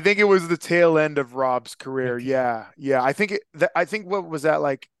 I think it was the tail end of Rob's career. Yeah. Yeah. I think what was that,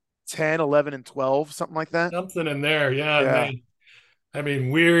 like 10, 11, and 12, something like that? Something in there. Yeah.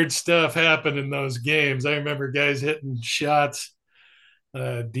 Weird stuff happened in those games. I remember guys hitting shots.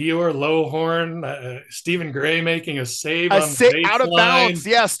 Dior Lowhorn, Stephen Gray making a save on the out of baseline. bounds.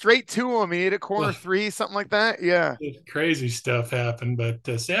 Yeah, straight to him. He hit a corner 3, something like that. Yeah. Crazy stuff happened.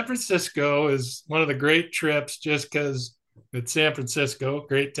 But San Francisco is one of the great trips just because it's San Francisco,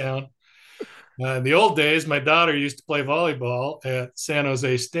 great town. In the old days, my daughter used to play volleyball at San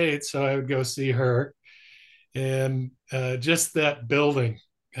Jose State, so I would go see her. And just that building.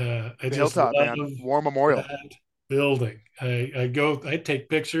 I just Hilltop, love man. War Memorial. That building. I take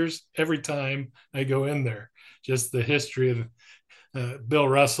pictures every time I go in there. Just the history of Bill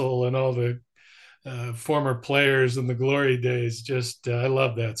Russell and all the former players in the glory days. Just I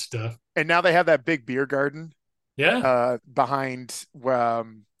love that stuff. And now they have that big beer garden. Yeah. Behind,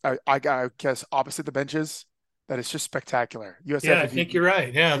 I guess opposite the benches. That is just spectacular. USF, yeah, I think you're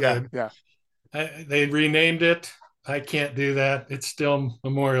right. Yeah. Yeah. They renamed it. I can't do that. It's still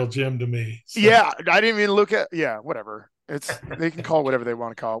Memorial Gym to me. So. Yeah, I didn't even look at. Yeah, whatever. They can call it whatever they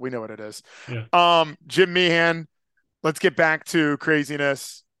want to call it. We know what it is. Yeah. Jim Meehan. Let's get back to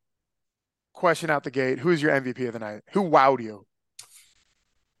craziness. Question out the gate: who's your MVP of the night? Who wowed you?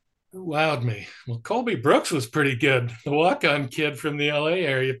 Who wowed me? Well, Colby Brooks was pretty good. The walk-on kid from the LA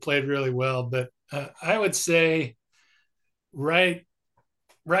area played really well, but I would say right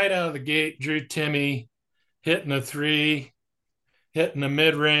out of the gate, Drew Timme hitting a 3, hitting a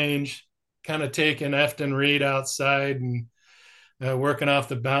mid-range, kind of taking Efton Reed outside and working off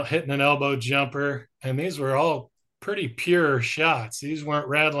the bounce, hitting an elbow jumper. And these were all pretty pure shots. These weren't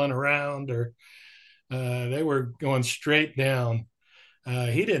rattling around or they were going straight down.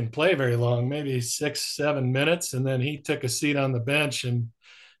 He didn't play very long, maybe 6-7 minutes. And then he took a seat on the bench and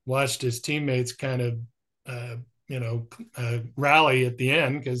watched his teammates kind of, rally at the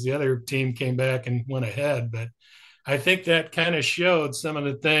end because the other team came back and went ahead. But I think that kind of showed some of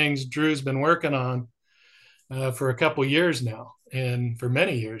the things Drew's been working on for a couple years now and for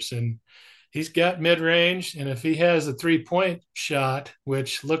many years. And he's got mid-range. And if he has a 3-point shot,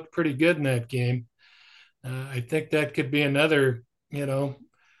 which looked pretty good in that game, I think that could be another,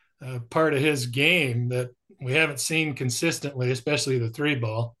 part of his game that we haven't seen consistently, especially the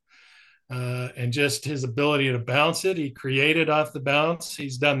 3-ball. And just his ability to bounce it. He created off the bounce.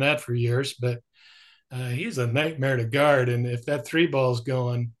 He's done that for years, but he's a nightmare to guard. And if that 3-ball is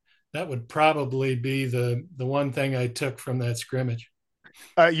going, that would probably be the one thing I took from that scrimmage.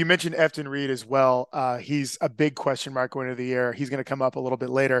 You mentioned Efton Reed as well. He's a big question mark going into the year. He's going to come up a little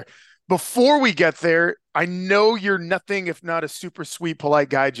bit later. Before we get there, I know you're nothing if not a super sweet, polite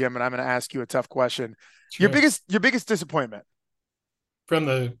guy, Jim, and I'm going to ask you a tough question. Sure. Your biggest disappointment from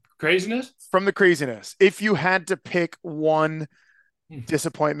the craziness? From the craziness. If you had to pick one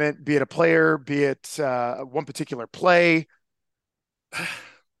disappointment, be it a player, be it one particular play,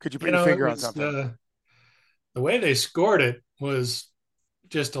 could you put your finger on something? The way they scored it was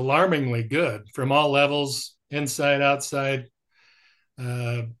just alarmingly good from all levels, inside, outside.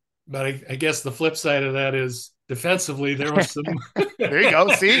 But I guess the flip side of that is defensively, there was some. There you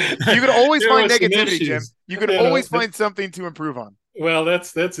go. See, you could always find negativity, Jim. You could always find something to improve on. Well,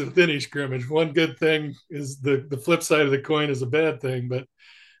 that's a thinny scrimmage. One good thing is the flip side of the coin is a bad thing, but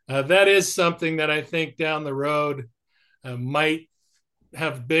that is something that I think down the road might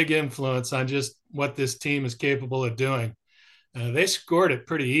have big influence on just what this team is capable of doing. they scored it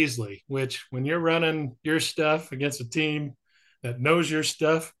pretty easily, which when you're running your stuff against a team that knows your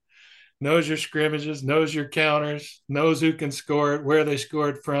stuff, knows your scrimmages, knows your counters, knows who can score it, where they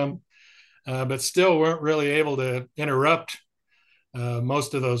scored from, but still weren't really able to interrupt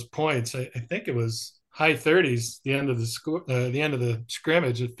most of those points. I think it was high 30s, the end of the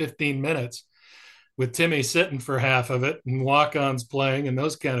scrimmage at 15 minutes, with Timmy sitting for half of it and walk-ons playing and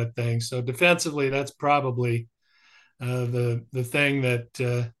those kind of things. So defensively, that's probably the thing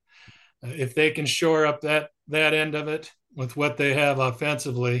that if they can shore up that end of it with what they have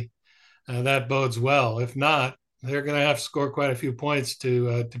offensively, that bodes well. If not, they're going to have to score quite a few points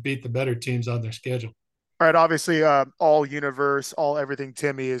to beat the better teams on their schedule. All right, obviously, all universe, all everything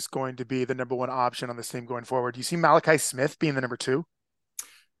Timmy is going to be the number one option on this team going forward. Do you see Malachi Smith being the number two?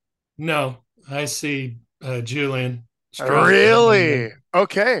 No, I see Julian. Really?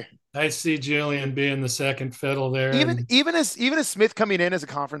 Okay. I see Julian being the second fiddle there. Even as Smith coming in as a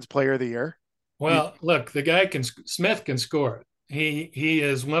conference player of the year. Well, look, the guy Smith can score it. He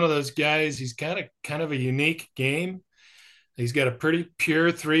is one of those guys. He's kind of a unique game. He's got a pretty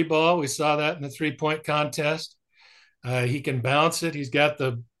pure three ball. We saw that in the 3-point contest. He can bounce it. He's got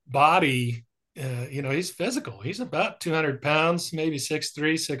the body. He's physical. He's about 200 pounds, maybe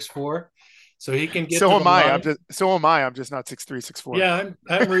 6'3", 6'4". So he can get. So am I. I'm just not 6'3", 6'4". Yeah,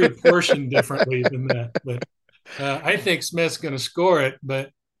 I'm reapportioned differently than that. But I think Smith's going to score it.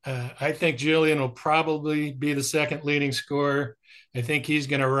 But I think Julian will probably be the second leading scorer. I think he's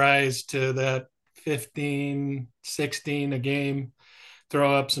going to rise to that 15, 16 a game,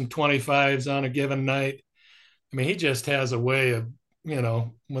 throw up some 25s on a given night. I mean, he just has a way of,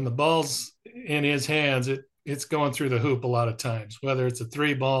 when the ball's in his hands, it's going through the hoop a lot of times, whether it's a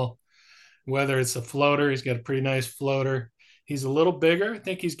three ball, whether it's a floater. He's got a pretty nice floater. He's a little bigger. I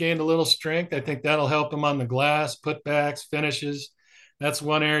think he's gained a little strength. I think that'll help him on the glass, putbacks, finishes. That's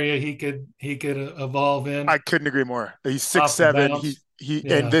one area he could evolve in. I couldn't agree more. He's 6'7".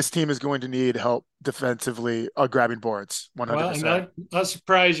 And this team is going to need help defensively grabbing boards. 100%. Well, and I'll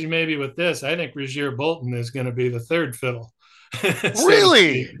surprise you maybe with this. I think Rasir Bolton is going to be the third fiddle.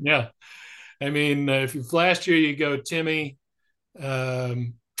 Really? Yeah. I mean, if last year you go Timmy,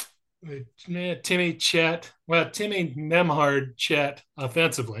 Chet, Timmy Nembhard, Chet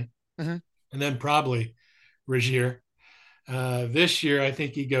offensively, and then probably Rasir. This year, I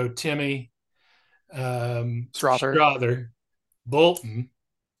think you go Timmy, Strother, Bolton,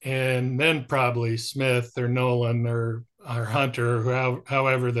 and then probably Smith or Nolan or Hunter, or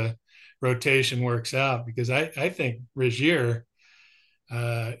however the rotation works out. Because I think Rasir,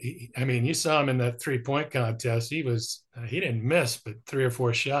 you saw him in that 3-point contest. He didn't miss but 3 or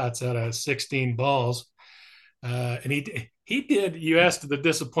 4 shots out of 16 balls. And he did, you asked the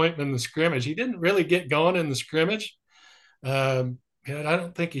disappointment in the scrimmage. He didn't really get going in the scrimmage. I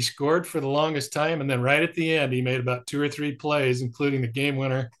don't think he scored for the longest time. And then right at the end, he made about 2 or 3 plays, including the game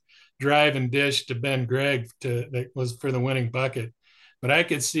winner drive and dish to Ben Gregg that was for the winning bucket. But I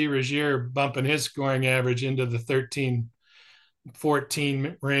could see Rasir bumping his scoring average into the 13,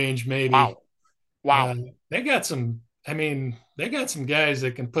 14 range, maybe. Wow. They got some guys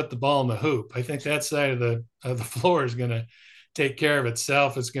that can put the ball in the hoop. I think that side of the floor is going to take care of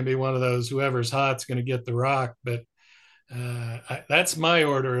itself. It's going to be one of those, whoever's hot is going to get the rock. But that's my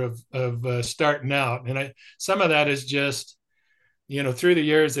order of starting out. And some of that is just, through the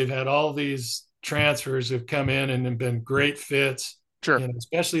years, they've had all these transfers have come in and have been great fits, sure,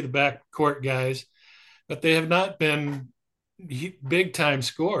 especially the backcourt guys, but they have not been big time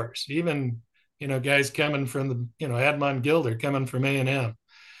scorers. Even, guys coming from the, Admon Gilder coming from A&M.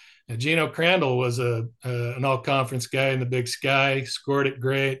 Gino Crandall was an all-conference guy in the Big Sky, scored it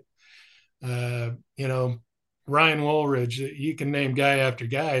great. Ryan Woolridge, you can name guy after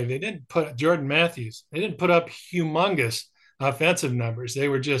guy. They didn't put Jordan Matthews. They didn't put up humongous offensive numbers. They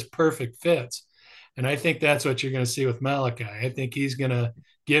were just perfect fits. And I think that's what you're going to see with Malachi. I think he's going to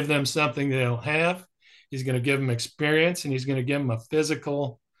give them something they don't have. He's going to give them experience, and he's going to give them a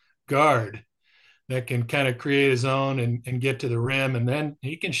physical guard that can kind of create his own and get to the rim, and then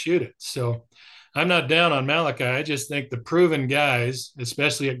he can shoot it. So I'm not down on Malachi. I just think the proven guys,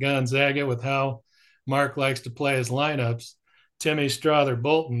 especially at Gonzaga with how Mark likes to play his lineups, Timmy, Strother,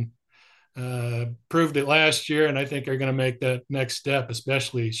 Bolton, proved it last year, and I think are going to make that next step,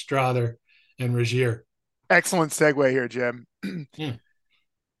 especially Strother and Rasir. Excellent segue here, Jim.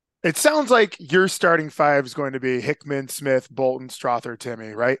 It sounds like your starting 5 is going to be Hickman, Smith, Bolton, Strother, Timmy,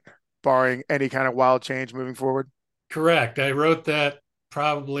 right? Barring any kind of wild change moving forward. Correct. I wrote that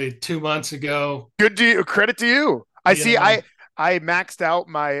probably 2 months ago. Credit to you. I I maxed out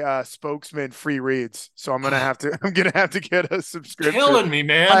my spokesman free reads, so I'm gonna have to get a subscription. Killing me,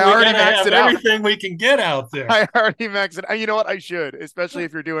 man. I we already gotta maxed have it out. everything we can get out there. I already maxed it. You know what? I should, especially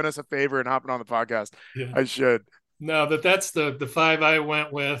if you're doing us a favor and hopping on the podcast. Yeah. I should. No, but that's the 5 I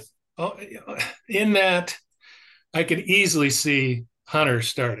went with. Oh, in that, I could easily see Hunter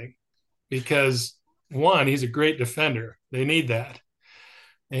starting because one, he's a great defender. They need that.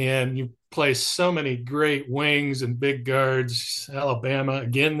 And you play so many great wings and big guards. Alabama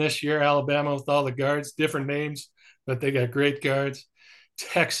again this year, Alabama with all the guards, different names, but they got great guards.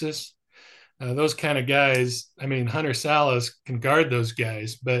 Texas, those kind of guys. I mean, Hunter Salas can guard those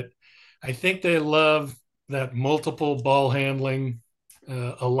guys, but I think they love that multiple ball handling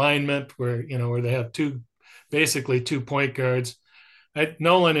alignment where they have basically 2 point guards.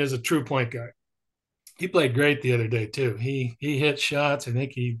 Nolan is a true point guard. He played great the other day too. He hit shots. I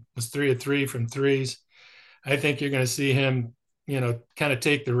think he was 3 of 3 from threes. I think you're going to see him, kind of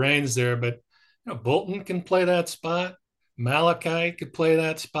take the reins there. But Bolton can play that spot. Malachi could play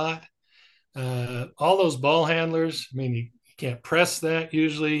that spot. All those ball handlers. I mean, you can't press that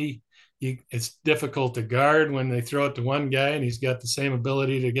usually. It's difficult to guard when they throw it to one guy and he's got the same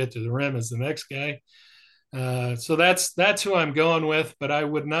ability to get to the rim as the next guy. So that's who I'm going with. But I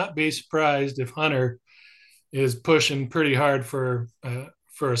would not be surprised if Hunter is pushing pretty hard for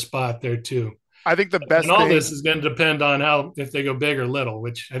a spot there too. I think the best and all thing, this is going to depend on if they go big or little,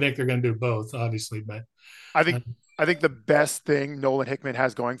 which I think they're going to do both, obviously. But I think the best thing Nolan Hickman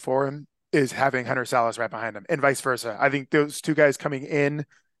has going for him is having Hunter Salas right behind him, and vice versa. I think those two guys coming in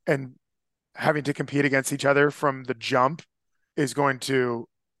and having to compete against each other from the jump is going to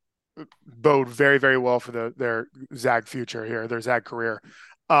bode very, very well for their Zag future here, their Zag career.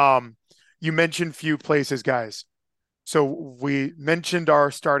 You mentioned few places, guys. So we mentioned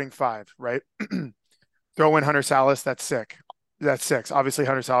our starting 5, right? Throw in Hunter Salas. That's sick. That's 6. Obviously,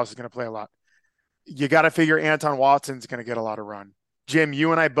 Hunter Salas is going to play a lot. You got to figure Anton Watson's going to get a lot of run. Jim,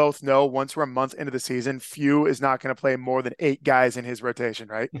 you and I both know once we're a month into the season, Few is not going to play more than 8 guys in his rotation,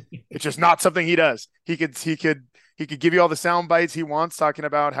 right? It's just not something he does. He could give you all the sound bites he wants talking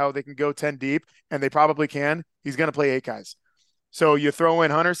about how they can go 10 deep, and they probably can. He's going to play 8 guys. So you throw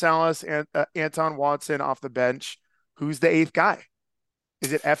in Hunter Salas and Anton Watson off the bench. Who's the 8th guy?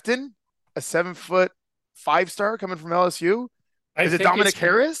 Is it Efton, a 7-foot 5-star coming from LSU? Is it Dominic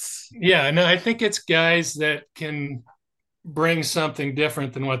Harris? Yeah, no, I think it's guys that can bring something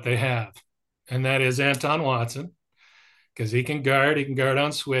different than what they have. And that is Anton Watson, because he can guard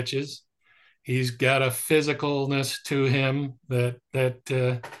on switches. He's got a physicalness to him that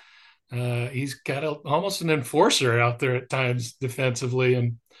he's got almost an enforcer out there at times defensively.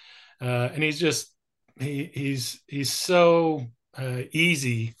 And he's just, he's so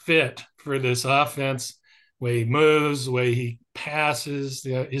easy fit for this offense, way he moves, the way he passes,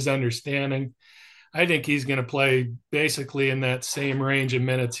 his understanding. I think he's going to play basically in that same range of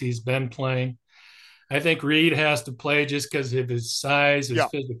minutes he's been playing. I think Reed has to play just because of his size, his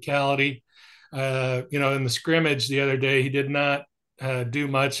physicality. In the scrimmage the other day, he did not do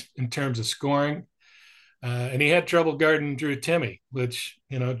much in terms of scoring. And he had trouble guarding Drew Timme, which,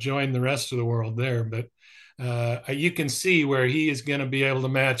 joined the rest of the world there. But you can see where he is going to be able to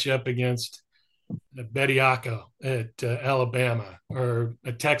match up against Bediako at Alabama or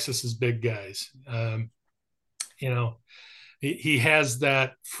Texas's big guys. He has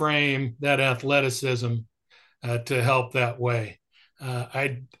that frame, that athleticism to help that way.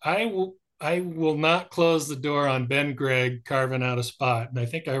 I will not close the door on Ben Gregg carving out a spot. And I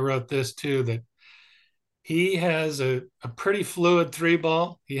think I wrote this too, that he has a pretty fluid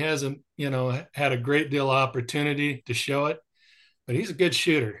 3-ball. He hasn't, had a great deal of opportunity to show it, but he's a good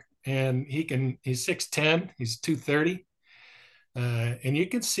shooter. And he's 6'10", he's 230. And you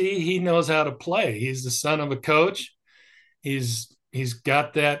can see he knows how to play. He's the son of a coach. He's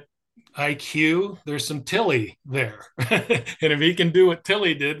got that IQ. There's some Tilly there. And if he can do what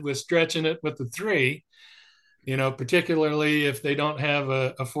Tilly did with stretching it with the 3, particularly if they don't have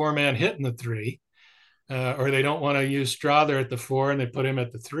a 4-man hitting the 3, or they don't want to use Strother at the 4 and they put him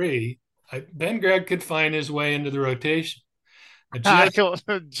at the 3, Ben Gregg could find his way into the rotation.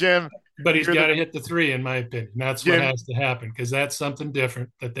 Jim, but he's got to hit the 3, in my opinion. That's what has to happen, because that's something different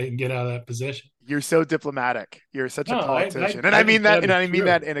that they can get out of that position. You're so diplomatic. You're such a politician, and I mean that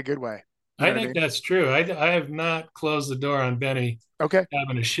in a good way. I think that's true. I have not closed the door on Benny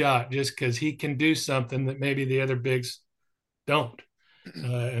having a shot, just because he can do something that maybe the other bigs don't.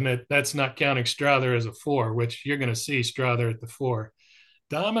 And that's not counting Strother as a 4, which you're going to see Strother at the 4.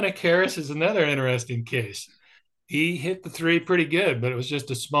 Dominic Harris is another interesting case. He hit the 3 pretty good, but it was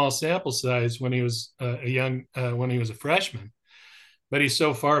just a small sample size when he was when he was a freshman. but he's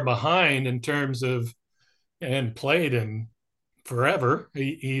so far behind in terms of, and played in forever.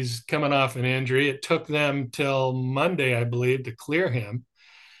 He's coming off an injury. It took them till Monday, I believe, to clear him.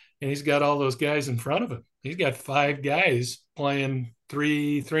 And he's got all those guys in front of him. He's got 5 guys playing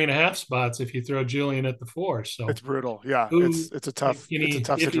 3.5 spots if you throw Julian at the 4. So it's brutal. Yeah, it's a tough situation.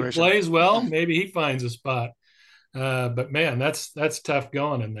 If he plays well, maybe he finds a spot. But man, that's tough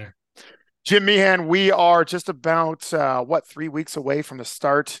going in there. Jim Meehan, we are just about 3 weeks away from the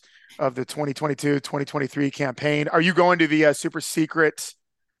start of the 2022-2023 campaign. Are you going to the super secret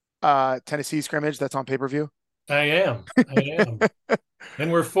Tennessee scrimmage that's on pay-per-view? I am.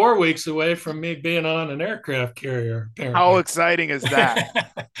 And we're 4 weeks away from me being on an aircraft carrier. Apparently. How exciting is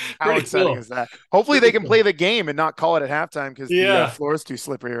that? How exciting is that? Hopefully they can play the game and not call it at halftime because the floor is too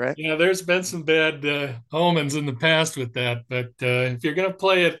slippery, right? Yeah, there's been some bad omens in the past with that. But if you're going to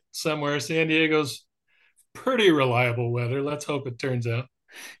play it somewhere, San Diego's pretty reliable weather. Let's hope it turns out.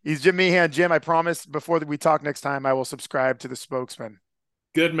 He's Jim Meehan. Jim, I promise before we talk next time, I will subscribe to the Spokesman.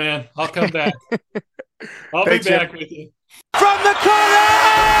 Good, man. I'll come back. I'll be back with you. From the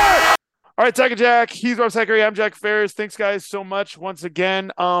corner! All right, Tech and Jack. He's Rob Zachary. I'm Jack Ferris. Thanks, guys, so much once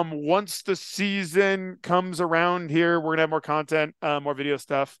again. Once the season comes around here, we're going to have more content, more video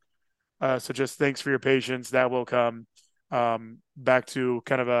stuff. So just thanks for your patience. That will come back to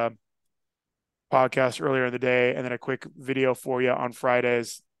kind of a podcast earlier in the day and then a quick video for you on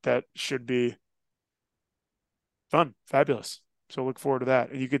Fridays. That should be fun, fabulous. So look forward to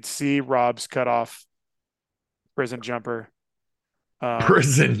that. And you could see Rob's cut off prison jumper.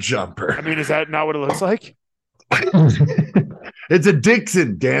 Prison jumper. I mean, is that not what it looks like? It's a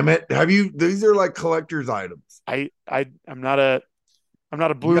Dixon, damn it. These are like collector's items. I'm not a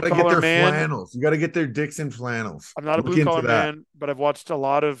blue collar man. Flannels. You got to get their Dixon flannels. I'm not a blue collar man, but I've watched a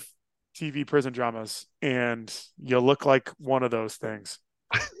lot of TV prison dramas and you look like one of those things.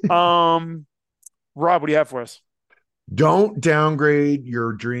 Rob, what do you have for us? Don't downgrade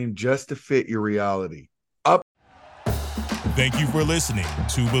your dream just to fit your reality. Thank you for listening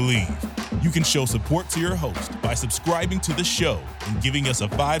to Believe. You can show support to your host by subscribing to the show and giving us a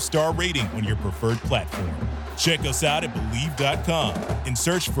 5-star rating on your preferred platform. Check us out at Believe.com and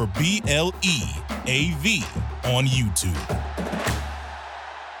search for BLEAV on YouTube.